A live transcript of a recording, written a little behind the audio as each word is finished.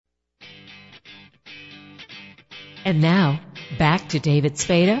And now, back to David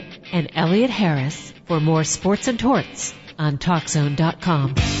Spada and Elliot Harris for more Sports and Torts on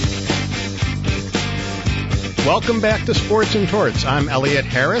TalkZone.com. Welcome back to Sports and Torts. I'm Elliot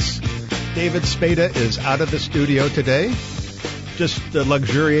Harris. David Spada is out of the studio today, just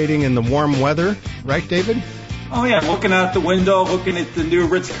luxuriating in the warm weather. Right, David? Oh, yeah, looking out the window, looking at the new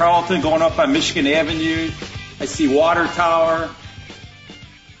Ritz-Carlton going up on Michigan Avenue. I see Water Tower.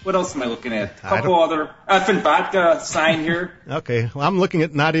 What else am I looking at? A couple other Effin' Vodka sign here. Okay, well, I'm looking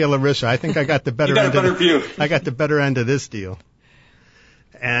at Nadia Larissa. I think I got the better you got a better view. I got the better end of this deal.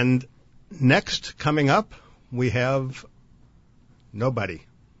 And next, coming up, we have nobody.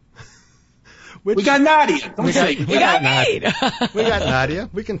 We got Nadia. We got Nadia. We got Nadia.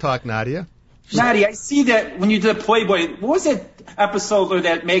 We can talk Nadia. Nadia, I see that when you did Playboy, what was that episode or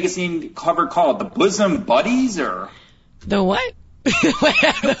that magazine cover called? The Bosom Buddies or? The what?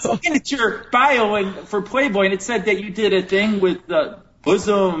 I was looking at your bio for Playboy, and it said that you did a thing with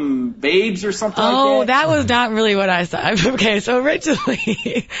Bosom Babes or something like that. Oh, that was not really what I said. Okay, so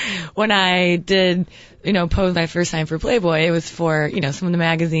originally, when I did, pose my first time for Playboy, it was for, some of the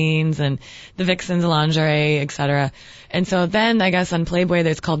magazines and the Vixens, lingerie, etc. And so then, I guess on Playboy,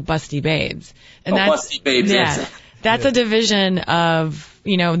 there's called Busty Babes. And Busty Babes. Yeah. That's a division of,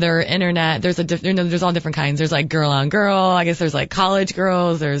 their internet. There's there's all different kinds. There's like girl on girl. I guess there's like college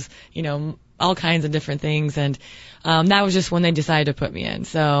girls. There's, all kinds of different things. And, that was just when they decided to put me in.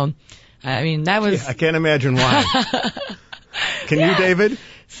 So, I mean, that was. I can't imagine why. Can you, David?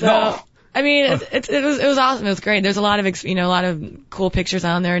 So, no. I mean, it was awesome. It was great. There's a lot of, a lot of cool pictures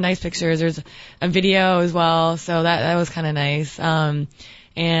on there, nice pictures. There's a video as well. So that was kind of nice.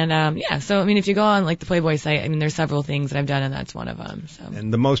 So, I mean, if you go on, like, the Playboy site, I mean, there's several things that I've done, and that's one of them, so.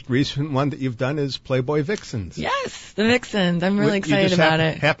 And the most recent one that you've done is Playboy Vixens. Yes, the Vixens. I'm really excited about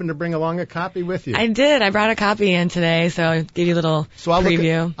it. Happened to bring along a copy with you. I did. I brought a copy in today, so I'll give you a little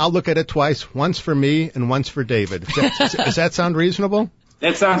preview. I'll look at it twice, once for me and once for David. Does that sound reasonable?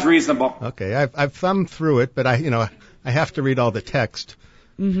 That sounds reasonable. Okay, I've thumbed through it, but I have to read all the text,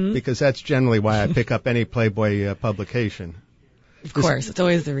 because that's generally why I pick up any Playboy publication. Of course, it's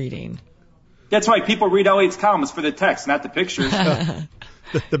always the reading. That's why people read Elliot's columns for the text, not the pictures.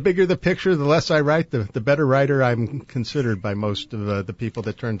 The bigger the picture, the less I write, the better writer I'm considered by most of the people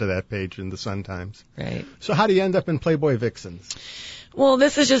that turn to that page in the Sun-Times. Right. So how do you end up in Playboy Vixens? Well,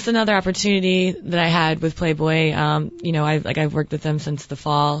 this is just another opportunity that I had with Playboy. I've worked with them since the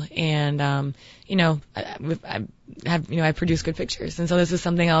fall, and I produce good pictures, and so this is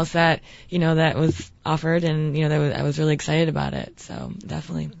something else that that was offered, and I was really excited about it. So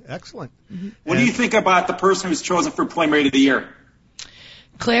definitely. Excellent. Mm-hmm. What do you think about the person who's chosen for Playmate of the Year?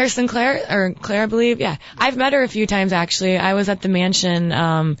 Claire Sinclair, I believe. Yeah, I've met her a few times actually. I was at the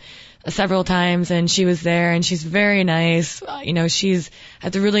mansion several times, and she was there, and she's very nice. She's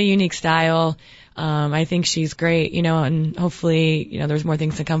has a really unique style. I think she's great, and hopefully, there's more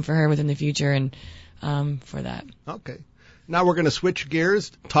things to come for her within the future, and for that. Okay. Now we're going to switch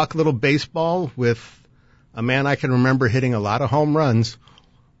gears, talk a little baseball with a man I can remember hitting a lot of home runs,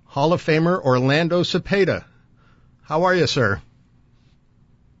 Hall of Famer Orlando Cepeda. How are you, sir?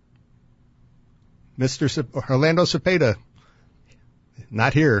 Mr. Orlando Cepeda.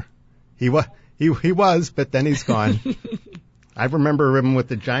 Not here. He was, but then he's gone. I remember him with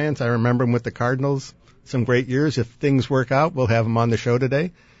the Giants. I remember him with the Cardinals. Some great years. If things work out, we'll have him on the show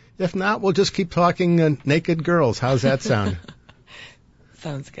today. If not, we'll just keep talking naked girls. How's that sound?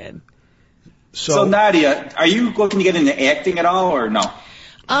 Sounds good. So Nadia, are you looking to get into acting at all, or no?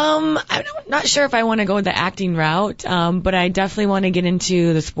 I'm not sure if I want to go the acting route, but I definitely want to get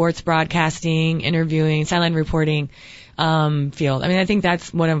into the sports broadcasting, interviewing, sideline reporting field. I mean, I think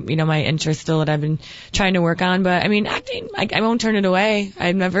that's what my interest still that I've been trying to work on. But I mean, acting, I won't turn it away. I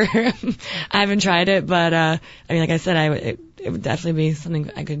haven't tried it, but like I said, it would definitely be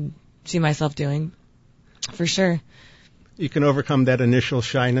something I could see myself doing, for sure. You can overcome that initial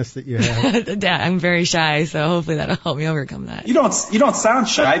shyness that you have. Yeah, I'm very shy, so hopefully that'll help me overcome that. You don't sound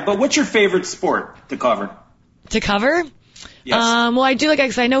shy, but what's your favorite sport to cover? To cover? Yes. Well, I do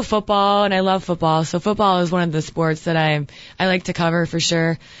because I know football and I love football. So football is one of the sports that I like to cover for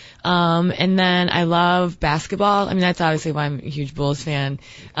sure. And then I love basketball. I mean, that's obviously why I'm a huge Bulls fan.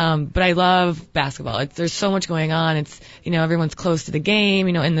 But I love basketball. There's so much going on. It's, everyone's close to the game,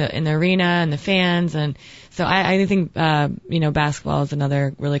 in the arena and the fans. And so I think, basketball is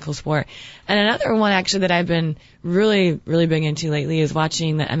another really cool sport. And another one actually that I've been really, really big into lately is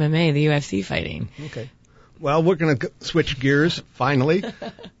watching the MMA, the UFC fighting. Okay. Well, we're going to switch gears finally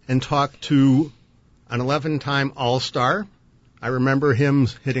and talk to an 11-time All-Star, I remember him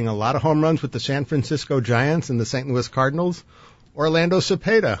hitting a lot of home runs with the San Francisco Giants and the St. Louis Cardinals. Orlando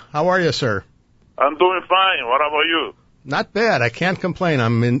Cepeda, how are you, sir? I'm doing fine. What about you? Not bad. I can't complain.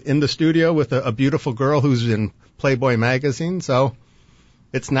 I'm in the studio with a beautiful girl who's in Playboy magazine, so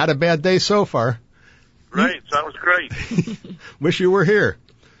it's not a bad day so far. Great. Sounds great. Wish you were here.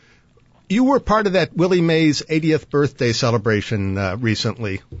 You were part of that Willie Mays 80th birthday celebration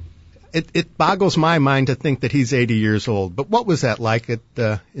recently. It boggles my mind to think that he's 80 years old. But what was that like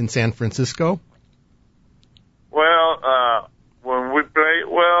in San Francisco? Well, when we played,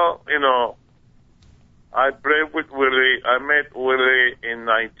 I played with Willie. I met Willie in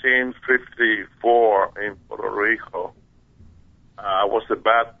 1954 in Puerto Rico. I was a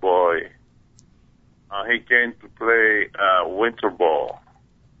bat boy. He came to play winter ball.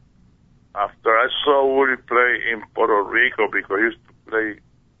 After I saw Willie play in Puerto Rico, because he used to play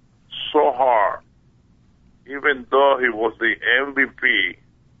so hard, even though he was the MVP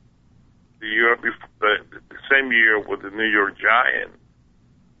the year before, the same year with the New York Giants.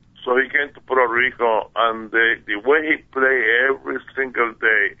 So he came to Puerto Rico, and the way he played every single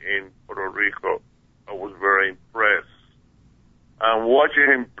day in Puerto Rico, I was very impressed. And watching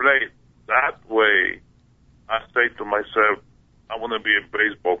him play that way, I say to myself, I want to be a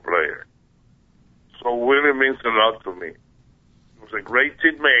baseball player. So Willie means a lot to me. He was a great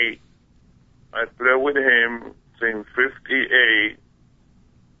teammate. I played with him since 58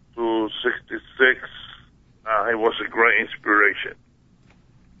 to 66. He was a great inspiration.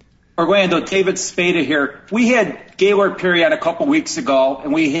 Orlando, David Spada here. We had Gaylord Perry on a couple weeks ago,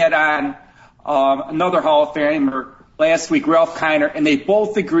 and we had on another Hall of Famer last week, Ralph Kiner, and they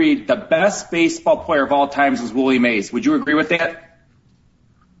both agreed the best baseball player of all times was Willie Mays. Would you agree with that?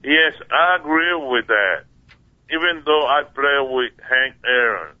 Yes, I agree with that. Even though I played with Hank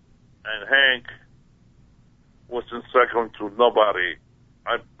Aaron, and Hank wasn't second to nobody,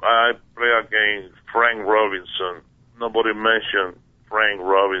 I played against Frank Robinson. Nobody mentioned Frank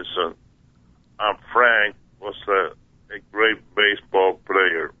Robinson. And Frank was a great baseball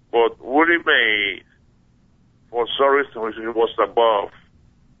player. But Willie Mays, for some reason, he was above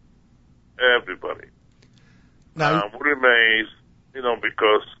everybody. Willie Mays,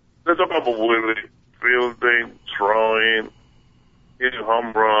 because they talk about Willie fielding, throwing, hitting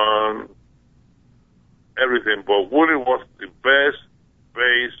home run, everything. But Willie was the best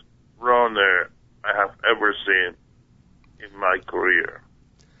base runner I have ever seen in my career.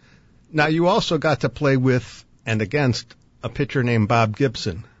 Now, you also got to play with and against a pitcher named Bob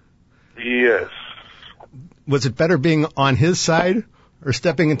Gibson. Yes. Was it better being on his side or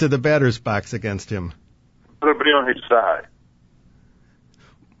stepping into the batter's box against him? Better be on his side.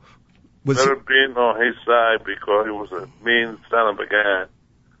 Better being on his side, because he was a mean son of a gun.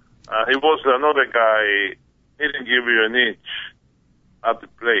 He was another guy. He didn't give you an inch at the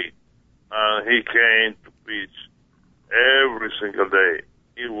plate. He came to pitch every single day.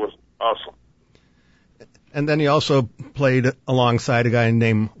 It was awesome. And then he also played alongside a guy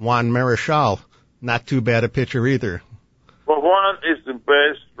named Juan Marichal. Not too bad a pitcher either. Well, Juan is the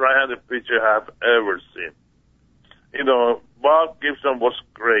best right-handed pitcher I've ever seen. Bob Gibson was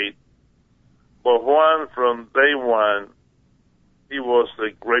great, but Juan, from day one, he was a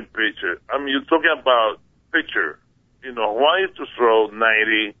great pitcher. I mean, you're talking about pitcher. Juan used to throw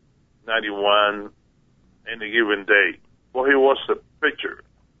 90, 91 any given day. Well, he was a pitcher.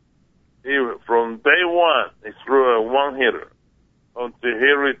 From day one, he threw a one-hitter. Until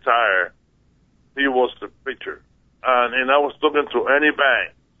he retired, he was the pitcher. And I was talking to Ernie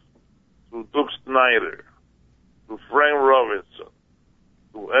Banks, to Duke Snyder, to Frank Robinson,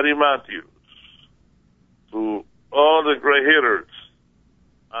 to Eddie Matthews, to all the great hitters.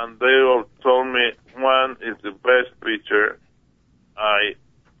 And they all told me Juan is the best pitcher I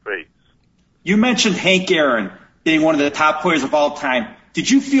face. You mentioned Hank Aaron being one of the top players of all time. Did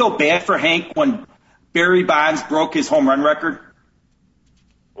you feel bad for Hank when Barry Bonds broke his home run record?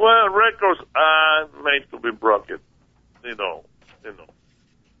 Well, records are made to be broken. You don't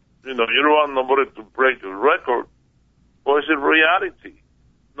want nobody to break the record, but it's a reality.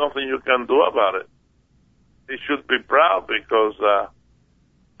 Nothing you can do about it. He should be proud, because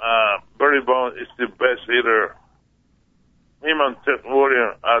Barry Bonds is the best hitter. Him and Ted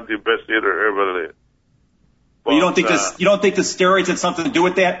Williams are the best hitter ever lived. Well, you don't think the steroids had something to do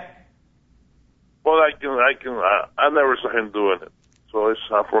with that? Well, I never saw him doing it, so it's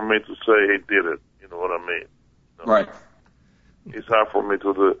hard for me to say he did it. You know what I mean? Right. It's hard for me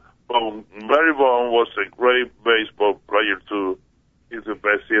to do it. But Barry Bonds was a great baseball player too. He's the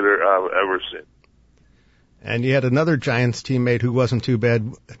best hitter I've ever seen. And you had another Giants teammate who wasn't too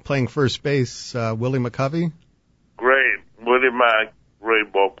bad playing first base, Willie McCovey. Great. Willie Willie Mack,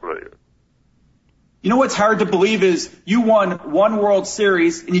 great ball player. You know what's hard to believe is you won one World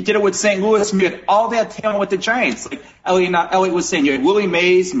Series and you did it with St. Louis and you had all that talent with the Giants. Like Elliot was saying, you had Willie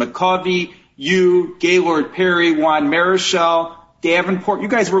Mays, McCovey, you, Gaylord Perry, Juan Marichal, Davenport. You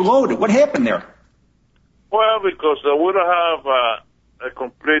guys were loaded. What happened there? Well, because we don't have a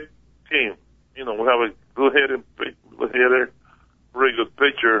complete team. You know, we have a good hitter, very good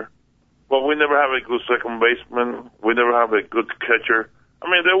pitcher, but we never have a good second baseman. We never have a good catcher. I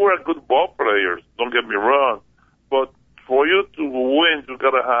mean, they were good ball players, don't get me wrong, but for you to win, you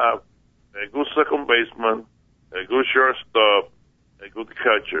gotta have a good second baseman, a good shortstop, a good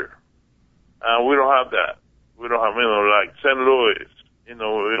catcher. And we don't have that. We don't have, like St. Louis, we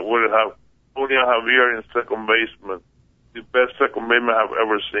have Julian Javier in second baseman, the best second baseman I've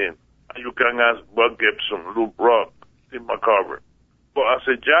ever seen. And you can ask Bud Gibson, Lou Brock, Tim McCarver. But as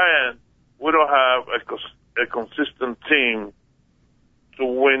a Giant, we don't have a consistent team to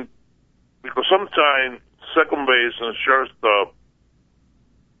win, because sometimes second base and shortstop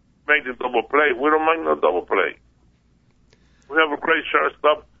make the double play. We don't make no double play. We have a great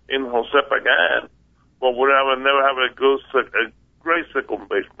shortstop in Jose Pagan, but we never have a great second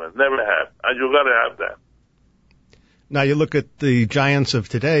baseman. Never have. And you got to have that. Now you look at the Giants of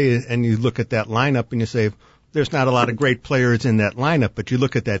today and you look at that lineup and you say, there's not a lot of great players in that lineup, but you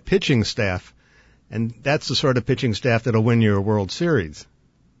look at that pitching staff, and that's the sort of pitching staff that'll win you a World Series.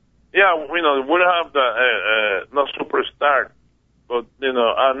 Yeah, we don't have no superstar, but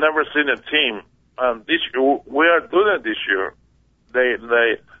I've never seen a team. This year, we are doing it this year.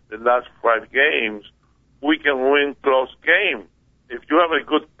 The last 5 games, we can win close game. If you have a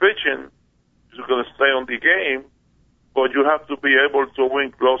good pitching, you're going to stay on the game, but you have to be able to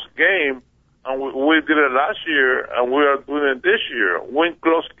win close game. And we did it last year, and we are doing it this year. Win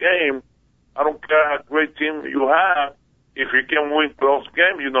close game. I don't care how great team you have. If you can win close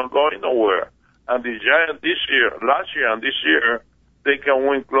game, you're not going nowhere. And the Giants last year and this year, they can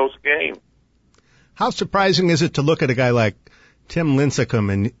win close game. How surprising is it to look at a guy like Tim Lincecum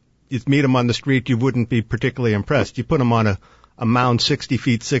and you meet him on the street, you wouldn't be particularly impressed. You put him on a mound 60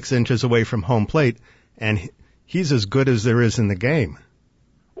 feet 6 inches away from home plate, and he's as good as there is in the game.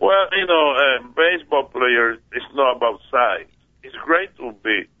 Well, baseball players, it's not about size. It's great to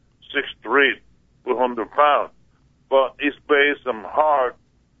be 6'3", 200 pounds, but it's based on heart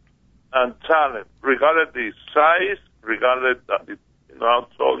and talent, regardless of the size, regardless of how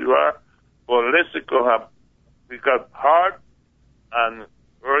tall you are. But Lincecum he got heart and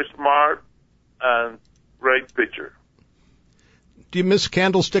very smart and great pitcher. Do you miss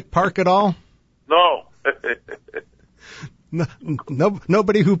Candlestick Park at all? No. No,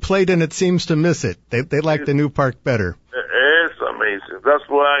 nobody who played in it seems to miss it. They like the new park better. It's amazing. That's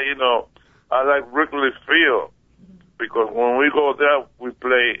why, I like Wrigley Field, because when we go there, we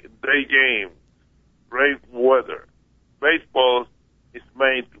play day game, great weather. Baseball is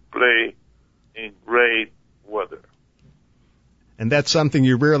made to play in great weather. And that's something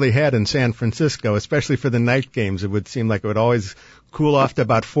you rarely had in San Francisco, especially for the night games. It would seem like it would always cool off to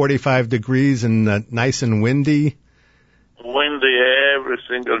about 45 degrees and nice and windy. Windy, every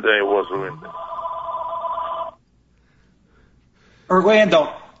single day was windy.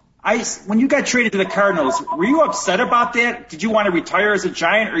 Orlando, when you got traded to the Cardinals, were you upset about that? Did you want to retire as a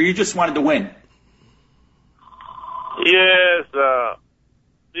Giant, or you just wanted to win? Yes, I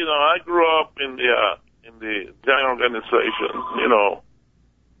grew up in the Giant organization.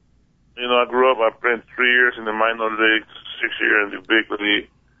 I grew up. I played 3 years in the minor leagues, 6 years in the big league.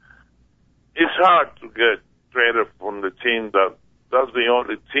 It's hard to get traded from the team that's the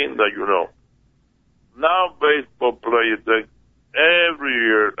only team that you know. Now baseball players, every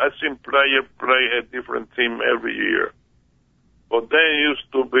year, I've seen players play a different team every year. But then it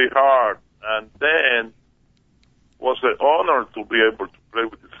used to be hard, and then was an honor to be able to play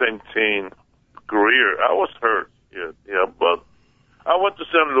with the same team career. I was hurt, yeah, but I went to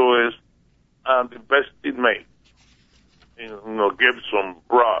St. Louis, and the best teammates, Gibson,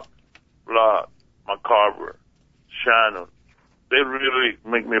 Brock, Blood, McCarver, Shannon, they really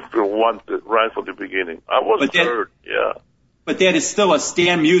make me feel wanted right from the beginning. I was hurt, yeah. But that is still a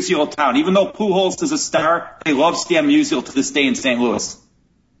Stan Musial town. Even though Pujols is a star, they love Stan Musial to this day in St. Louis.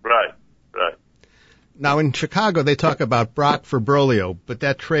 Right. Now in Chicago, they talk about Brock for Broglio, but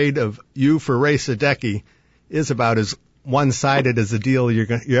that trade of you for Ray Sadecki is about as one-sided as a deal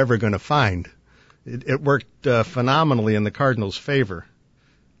you're ever going to find. It worked phenomenally in the Cardinals' favor.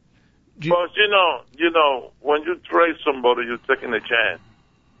 But when you trade somebody, you're taking a chance,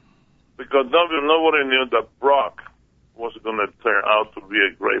 because nobody knew that Brock was going to turn out to be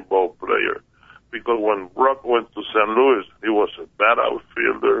a great ball player. because when Brock went to St. Louis, he was a bad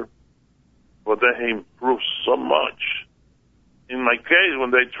outfielder, but then he improved so much. In my case,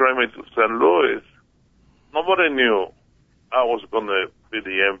 when they traded me to St. Louis, nobody knew I was going to be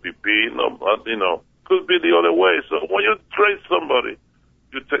the MVP. No, could be the other way. So when you trade somebody,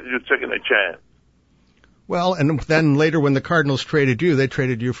 you're taking a chance. Well, and then later when the Cardinals traded you, they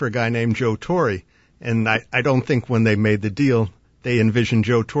traded you for a guy named Joe Torre. And I don't think when they made the deal, they envisioned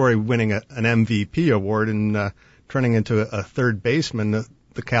Joe Torre winning an MVP award and turning into a third baseman,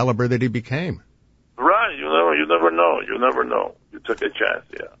 the caliber that he became. Right. You never know. You never know. You took a chance,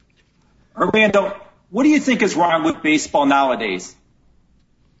 yeah. Orlando, what do you think is wrong with baseball nowadays?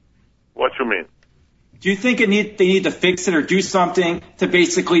 What you mean? Do you think they need to fix it or do something to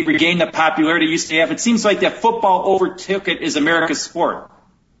basically regain the popularity it used to have? It seems like that football overtook it as America's sport.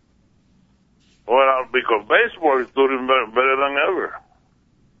 Well, because baseball is doing better than ever.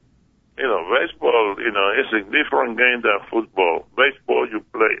 Baseball, it's a different game than football. Baseball, you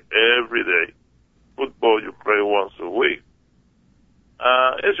play every day. Football, you play once a week.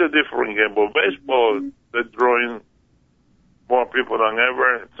 It's a different game, but baseball, they're drawing more people than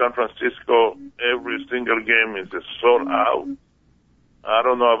ever. In San Francisco, every single game is sold out. I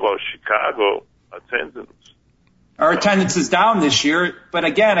don't know about Chicago attendance. Our attendance is down this year, but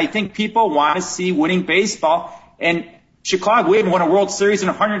again, I think people want to see winning baseball. And Chicago, we haven't won a World Series in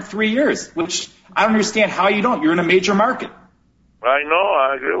 103 years, which I don't understand how you don't. You're in a major market. I know,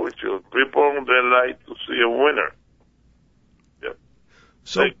 I agree with you. People, they like to see a winner. Yep.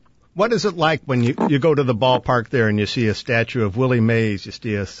 So what is it like when you go to the ballpark there and you see a statue of Willie Mays, you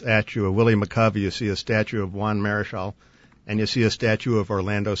see a statue of Willie McCovey, you see a statue of Juan Marichal, and you see a statue of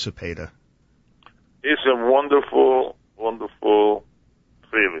Orlando Cepeda? It's a wonderful, wonderful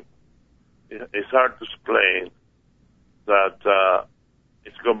feeling. It's hard to explain that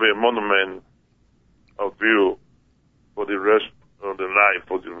it's going to be a monument of you for the rest of the life,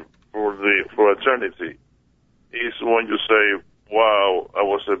 for eternity. It's when you say, wow, I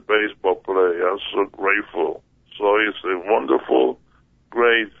was a baseball player. I'm so grateful. So it's a wonderful,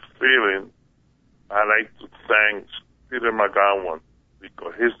 great feeling. I like to thank Peter McGowan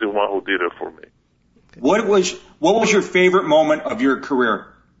because he's the one who did it for me. What was your favorite moment of your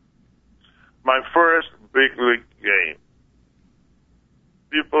career? My first big league game.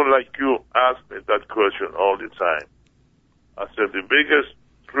 People like you ask me that question all the time. I said the biggest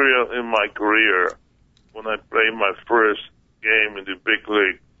thrill in my career when I played my first game in the big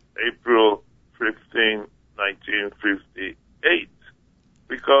league, April 15, 1958.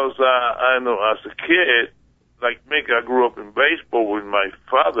 Because I know as a kid, like me, I grew up in baseball with my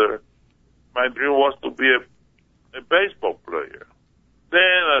father. My dream was to be a baseball player.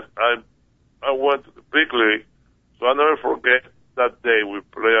 Then I went to the big league, so I'll never forget that day we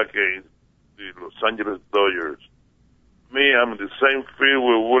played against the Los Angeles Dodgers. Me, I'm in the same field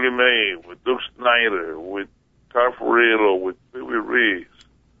with Willie May, with Duke Snyder, with Carl Furillo, with Pee Wee Reese.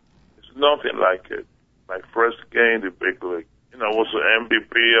 It's nothing like it. My first game in the big league. I was an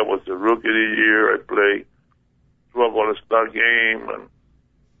MVP. I was the Rookie of the Year. I played 12 All-Star game, and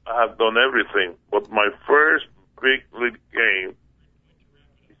I have done everything. But my first big league game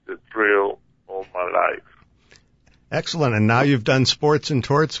is the thrill of my life. Excellent. And now you've done Sports and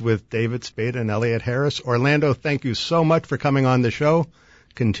Torts with David Spada and Elliot Harris. Orlando, thank you so much for coming on the show.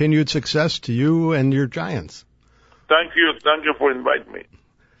 Continued success to you and your Giants. Thank you. Thank you for inviting me.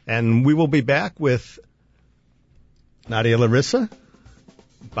 And we will be back with Nadia Larissa,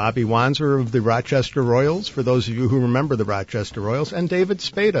 Bobby Wanzer of the Rochester Royals, for those of you who remember the Rochester Royals, and David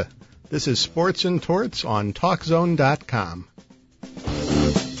Spada. This is Sports and Torts on TalkZone.com.